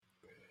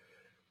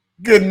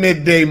Good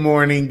midday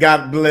morning.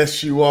 God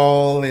bless you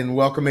all, and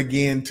welcome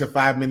again to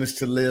 5 Minutes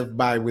to Live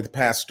by with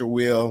Pastor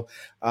Will.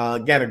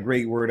 Got a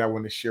great word I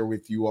want to share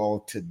with you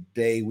all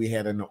today. We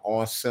had an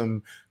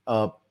awesome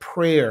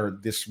prayer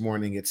this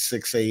morning at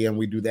 6 a.m.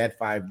 We do that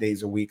 5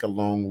 days a week,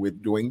 along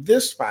with doing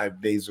this 5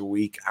 days a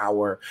week,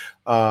 our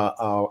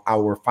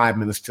 5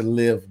 Minutes to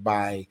Live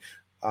by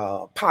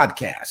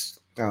podcast.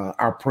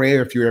 Our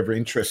prayer, if you're ever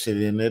interested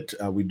in it,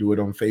 we do it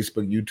on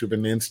Facebook, YouTube,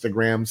 and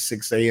Instagram,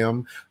 6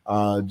 a.m.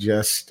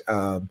 Just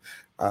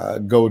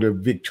go to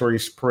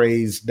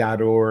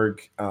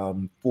victoriouspraise.org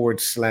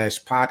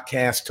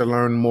 /podcast to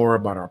learn more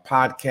about our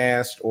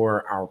podcast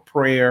or our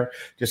prayer.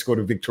 Just go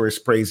to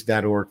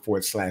victoriouspraise.org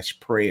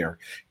 /prayer,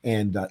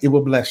 and it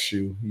will bless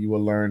you. You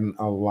will learn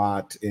a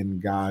lot,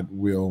 and God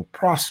will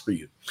prosper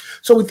you.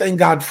 So we thank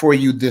God for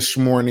you this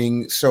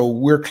morning. So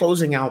we're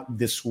closing out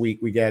this week.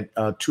 We got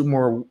two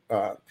more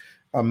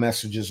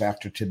messages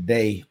after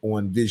today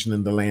on Vision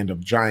in the Land of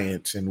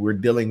Giants, and we're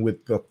dealing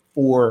with the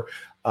four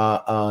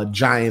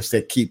giants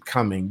that keep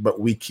coming,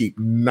 but we keep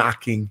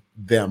knocking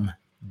them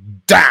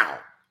down.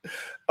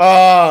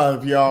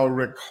 If y'all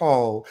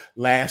recall,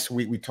 last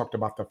week we talked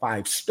about the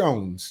 5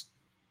 stones.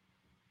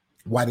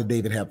 Why did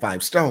David have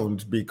 5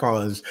 stones?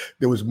 Because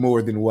there was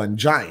more than one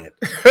giant.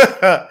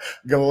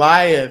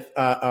 Goliath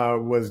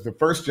was the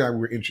first giant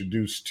we were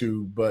introduced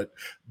to, but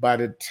by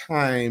the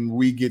time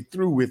we get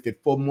through with it,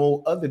 4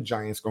 more other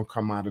giants going to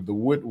come out of the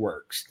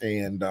woodworks.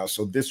 And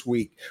so this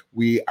week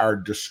we are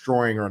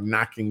destroying or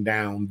knocking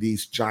down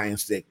these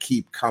giants that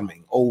keep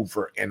coming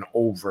over and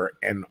over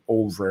and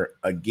over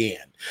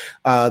again.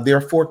 There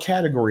are 4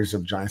 categories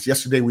of giants.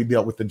 Yesterday we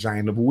dealt with the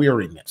giant of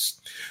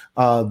weariness.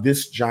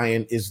 This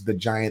giant is the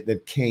giant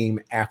that came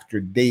after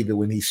David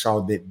when he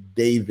saw that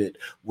David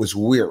was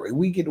weary.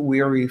 We get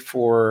weary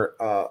for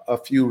a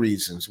few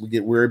reasons. We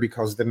get weary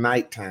because the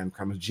nighttime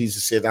comes.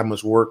 Jesus said, I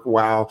must work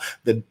while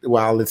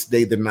it's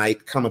day, the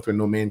night cometh when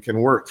no man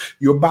can work.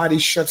 Your body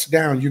shuts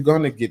down. You're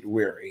going to get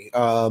weary.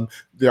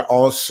 There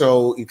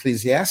also,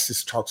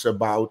 Ecclesiastes talks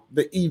about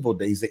the evil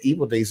days. The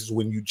evil days is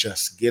when you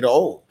just get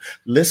old.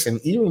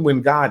 Listen, even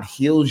when God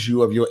heals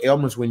you of your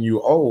ailments when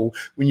you're old,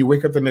 when you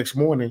wake up the next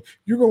morning,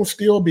 you're going to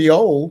still be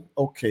old.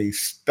 Okay,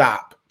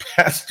 stop.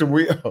 Pastor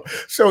Will.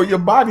 So your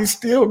body's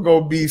still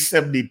gonna be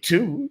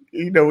 72.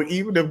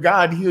 Even if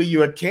God heal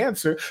you of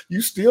cancer,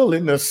 you still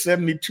in a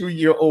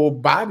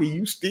 72-year-old body.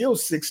 You still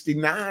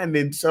 69,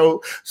 and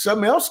so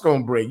something else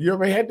gonna break. You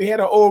ever had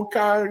an old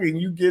car and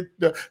you get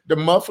the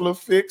muffler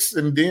fixed,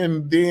 and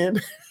then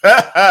the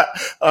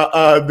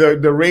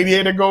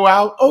radiator go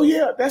out? Oh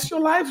yeah, that's your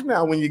life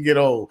now when you get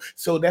old.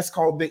 So that's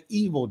called the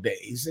evil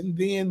days. And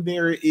then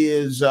there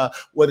is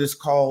what is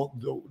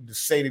called the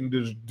Satan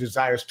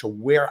desires to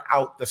wear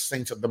out the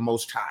saints of the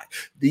Most High.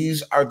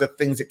 These are the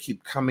things that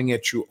keep coming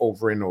at you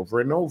over and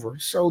over and over.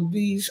 So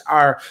these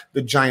are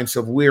the giants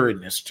of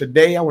weariness.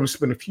 Today, I want to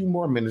spend a few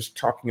more minutes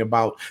talking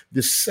about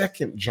the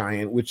second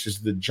giant, which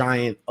is the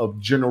giant of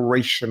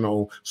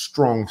generational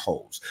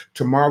strongholds.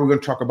 Tomorrow, we're going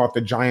to talk about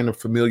the giant of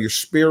familiar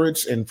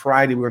spirits, and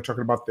Friday, we're going to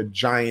talk about the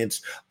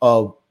giants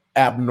of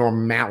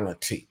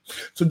abnormality.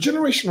 So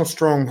generational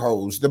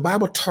strongholds, the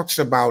Bible talks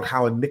about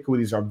how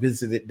iniquities are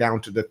visited down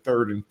to the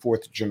 3rd and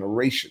 4th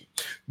generation.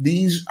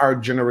 These are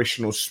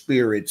generational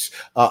spirits,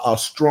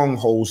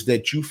 strongholds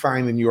that you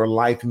find in your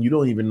life, and you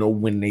don't even know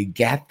when they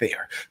got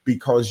there.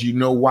 Because you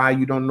know why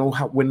you don't know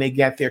when they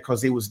got there?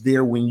 Because they was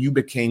there when you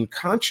became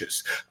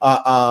conscious.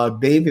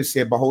 David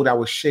said, behold, I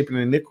was shaped in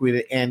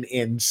iniquity, and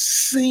in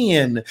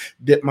sin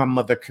did my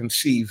mother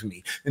conceive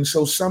me. And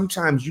so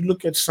sometimes you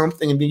look at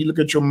something, and then you look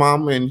at your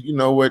mama, and you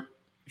know what?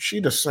 She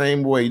the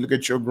same way. You look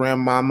at your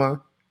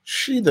grandmama,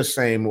 she the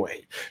same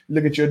way. You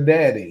look at your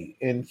daddy,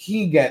 and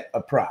he got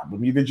a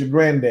problem. You look at your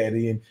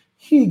granddaddy, and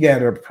he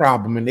got a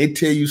problem. And they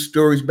tell you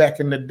stories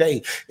back in the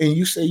day. And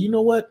you say, you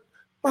know what?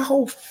 My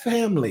whole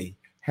family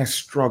has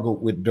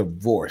struggled with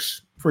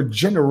divorce for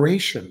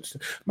generations.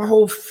 My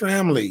whole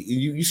family,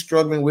 you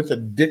struggling with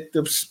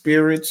addictive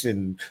spirits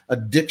and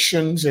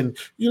addictions. And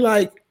you're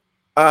like,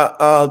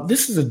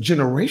 this is a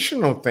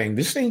generational thing.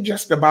 This ain't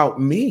just about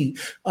me.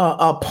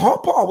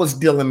 Paul was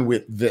dealing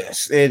with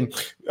this, and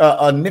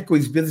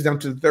iniquities visits down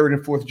to the 3rd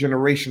and 4th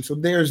generation. So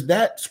there's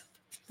that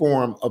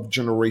form of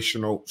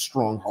generational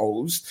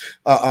strongholds,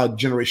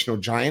 generational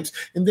giants.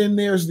 And then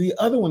there's the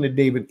other one that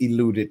David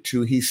alluded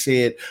to. He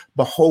said,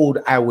 behold,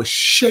 I was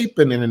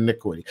shapen in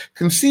iniquity.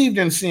 Conceived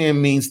in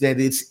sin means that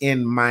it's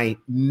in my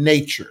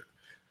nature.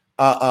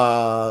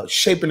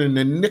 Shaping an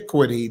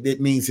iniquity, that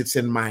means it's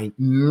in my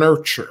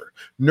nurture.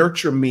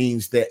 Nurture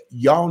means that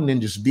y'all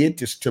ninjas did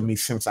this to me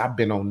since I've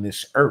been on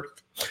this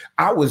earth.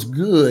 I was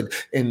good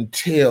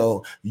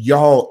until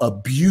y'all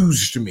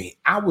abused me.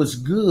 I was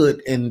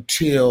good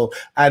until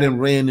I done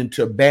ran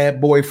into bad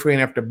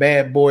boyfriend after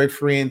bad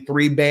boyfriend,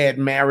 3 bad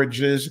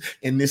marriages,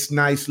 and this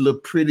nice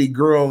little pretty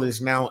girl is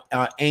now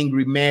an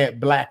angry, mad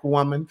black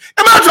woman.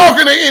 Am I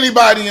talking to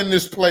anybody in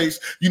this place?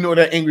 You know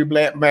that angry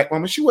black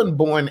woman? She wasn't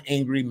born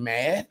angry,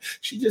 mad.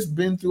 She just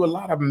been through a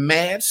lot of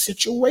mad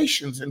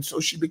situations, and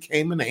so she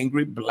became an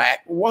angry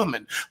black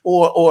woman.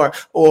 Or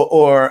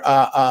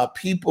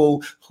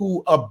people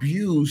who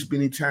abuse,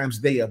 many times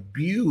they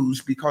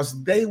abuse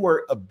because they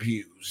were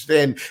abused,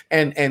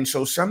 and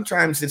so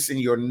sometimes it's in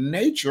your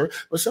nature,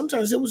 but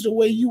sometimes it was the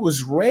way you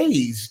was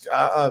raised.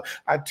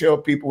 I tell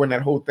people when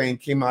that whole thing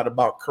came out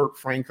about Kirk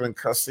Franklin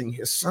cussing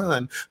his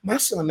son, my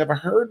son never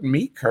heard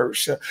me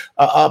curse,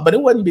 but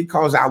it wasn't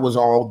because I was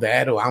all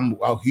that,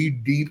 or he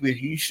deep and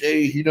he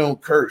say he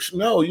don't curse.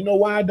 No, you know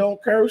why I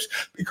don't curse?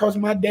 Because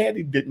my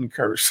daddy didn't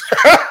curse.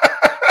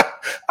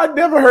 I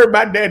never heard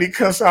my daddy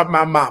cuss out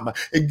my mama.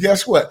 And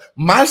guess what?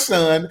 My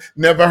son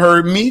never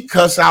heard me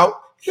cuss out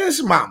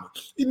his mama.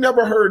 He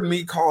never heard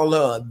me call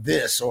her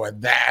this or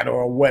that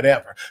or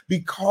whatever,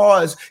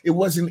 because it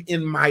wasn't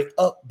in my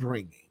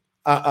upbringing.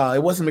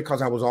 It wasn't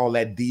because I was all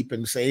that deep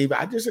and saved.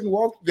 I just didn't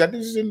I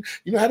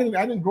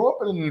didn't grow up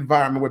in an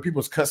environment where people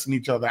was cussing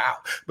each other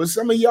out. But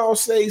some of y'all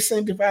say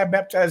sanctified,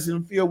 baptized,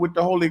 and filled with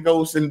the Holy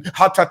Ghost and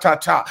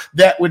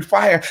that with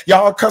fire.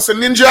 Y'all cuss a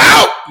ninja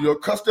out. You'll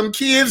cuss them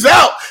kids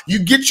out. You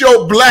get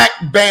your black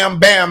bam,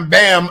 bam,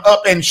 bam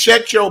up and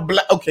shut your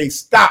black. Okay,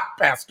 stop,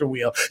 Pastor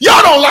Will.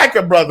 Y'all don't like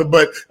it, brother,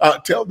 but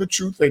tell the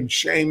truth and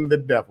shame the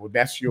devil.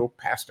 That's your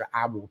pastor.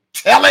 I will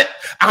tell it.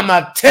 I'm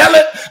gonna tell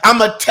it.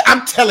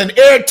 I'm telling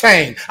everything.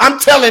 I'm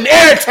telling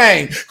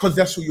everything, because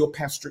that's who your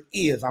pastor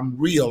is. I'm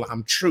real.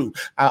 I'm true.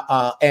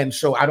 And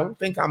so I don't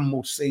think I'm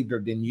more saved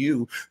than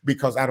you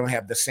because I don't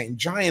have the same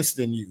giants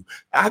than you.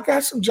 I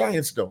got some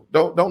giants though.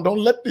 Don't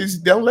let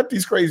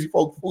these crazy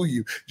folk fool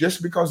you.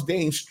 Just because they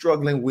ain't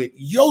struggling with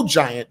your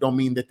giant don't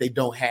mean that they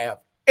don't have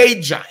a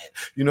giant.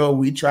 You know,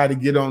 we try to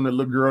get on the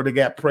little girl that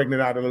got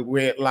pregnant out of the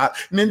wedlock.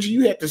 Ninja,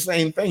 you had the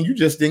same thing. You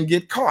just didn't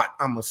get caught.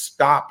 I'm going to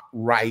stop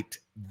right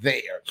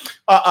there.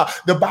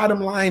 The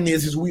bottom line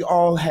is we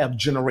all have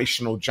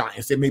generational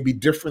giants. They may be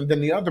different than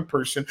the other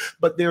person,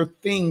 but there are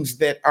things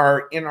that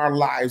are in our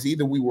lives.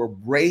 Either we were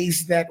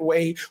raised that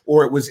way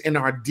or it was in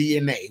our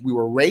DNA. We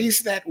were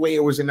raised that way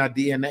or it was in our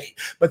DNA.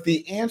 But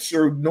the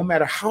answer, no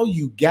matter how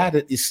you got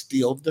it, is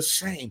still the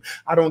same.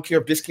 I don't care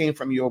if this came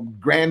from your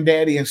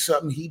granddaddy and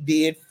something he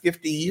did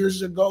 50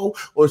 years ago,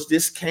 or if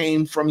this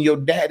came from your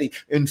daddy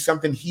and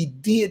something he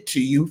did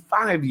to you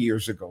 5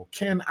 years ago.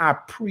 Can I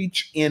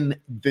preach in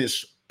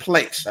this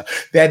place?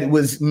 That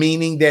was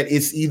meaning that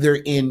it's either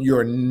in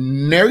your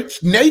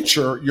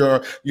nature, your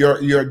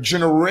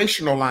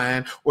generational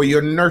line, or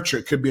your nurture.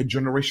 It could be a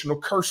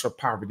generational curse of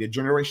poverty, a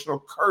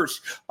generational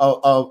curse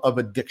of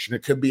addiction.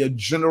 It could be a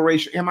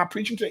generation. Am I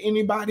preaching to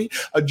anybody?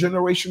 A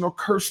generational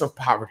curse of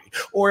poverty,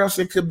 or else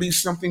it could be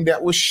something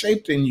that was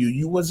shaped in you.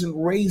 You wasn't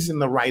raised in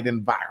the right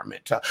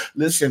environment.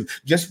 Listen,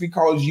 just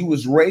because you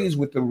was raised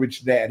with a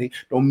rich daddy,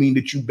 don't mean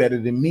that you better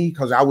than me.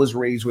 Because I was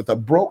raised with a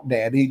broke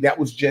daddy. That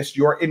was just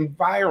your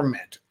environment.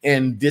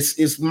 And this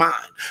is mine.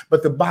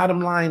 But the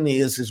bottom line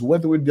is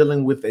whether we're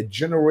dealing with a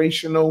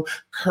generational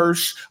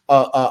curse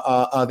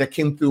that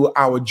came through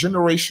our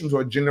generations,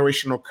 or a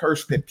generational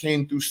curse that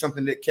came through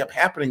something that kept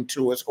happening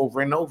to us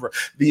over and over,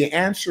 the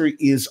answer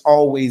is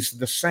always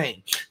the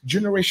same.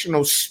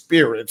 Generational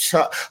spirits,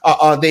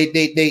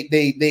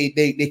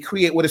 they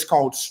create what is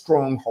called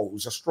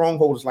strongholds. A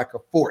stronghold is like a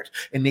fort,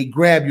 and they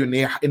grab you,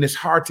 and it's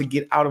hard to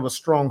get out of a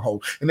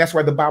stronghold. And that's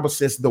why the Bible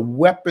says the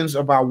weapons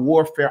of our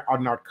warfare are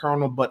not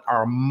carnal, but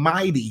are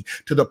mighty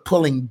to the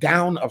pulling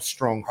down of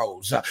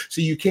strongholds.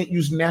 So you can't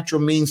use natural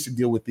means to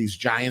deal with these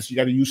giants. You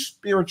got to use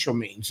spiritual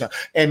means.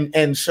 And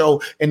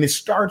it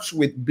starts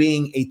with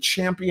being a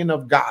champion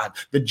of God.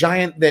 The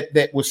giant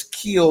that was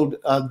killed,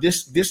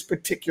 this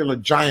particular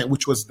giant,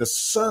 which was the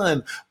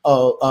son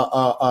of,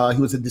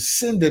 he was a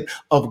descendant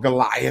of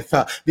Goliath.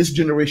 This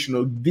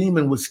generational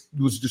demon was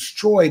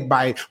destroyed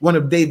by one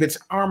of David's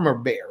armor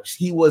bearers.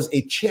 He was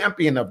a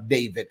champion of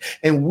David,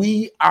 and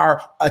we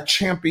are a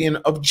champion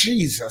of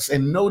Jesus.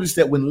 And notice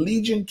that when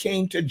Legion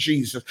came to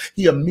Jesus,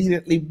 he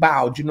immediately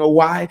bowed. You know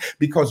why?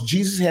 Because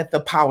Jesus had the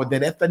power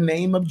that at the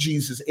name of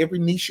Jesus, every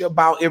knee shall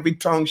bow, every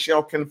tongue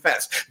shall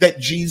confess that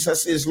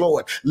Jesus is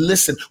Lord.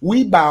 Listen,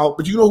 we bow,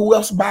 but you know who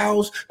else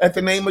bows at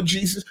the name of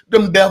Jesus?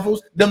 Them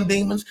devils, them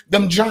demons,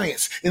 them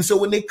giants. And so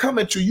when they come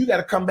at you, you got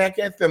to come back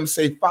at them and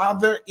say,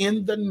 Father,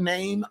 in the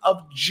name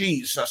of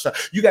Jesus.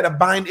 You got to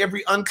bind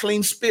every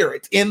unclean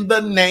spirit in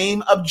the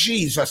name of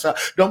Jesus.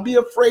 Don't be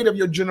afraid of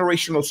your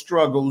generational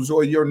struggles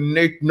or your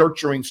nurture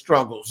nurturing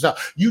struggles.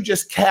 You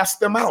just cast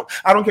them out.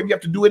 I don't care if you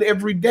have to do it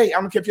every day.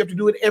 I don't care if you have to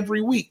do it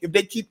every week. If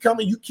they keep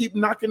coming, you keep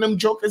knocking them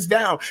jokers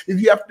down.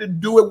 If you have to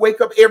do it,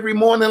 wake up every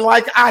morning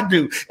like I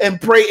do and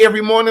pray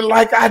every morning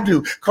like I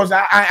do, because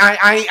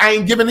I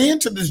ain't giving in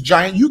to this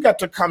giant. You got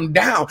to come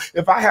down.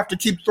 If I have to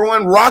keep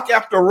throwing rock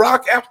after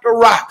rock after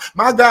rock,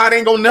 my God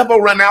ain't gonna never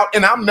run out,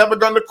 and I'm never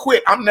gonna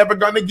quit. I'm never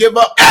gonna give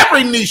up.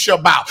 Every knee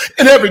shall bow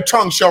and every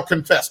tongue shall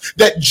confess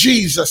that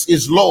Jesus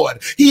is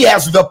Lord. He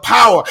has the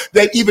power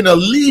that even a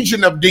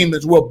legion of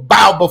demons will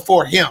bow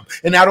before him.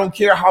 And I don't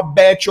care how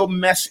bad your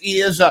mess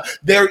is.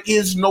 There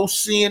is no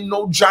sin,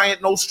 no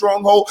giant, no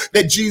stronghold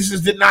that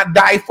Jesus did not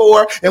die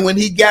for. And when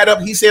he got up,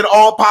 he said,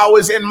 all power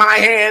is in my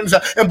hands.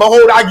 And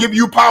behold, I give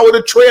you power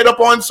to tread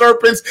upon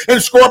serpents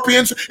and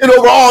scorpions and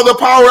over all the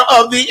power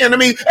of the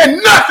enemy,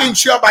 and nothing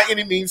shall by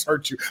any means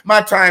hurt you.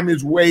 My time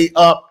is way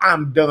up.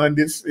 I'm done.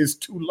 This is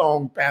too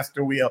long,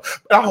 Pastor Will.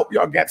 But I hope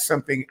y'all got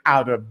something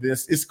out of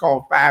this. It's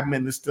called 5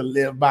 Minutes to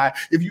Live By.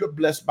 If you're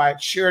blessed by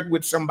it, share it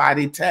with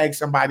somebody, tag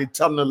somebody,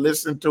 tell them to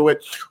listen to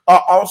it.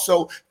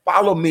 Also,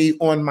 follow me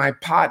on my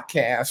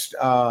podcast.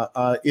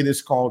 It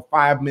is called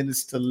 5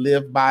 Minutes to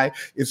Live By.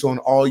 It's on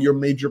all your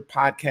major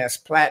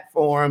podcast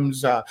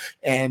platforms,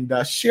 and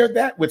share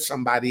that with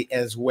somebody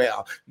as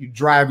well. You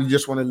drive, you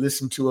just want to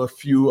listen to a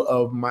few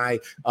of my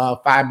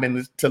 5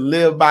 Minutes to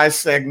Live By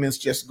segments,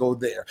 just go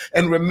there.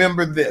 And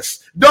remember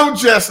this, don't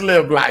just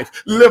live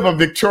life, live a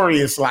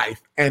victorious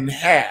life and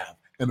have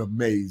an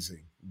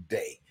amazing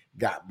day.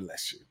 God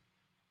bless you.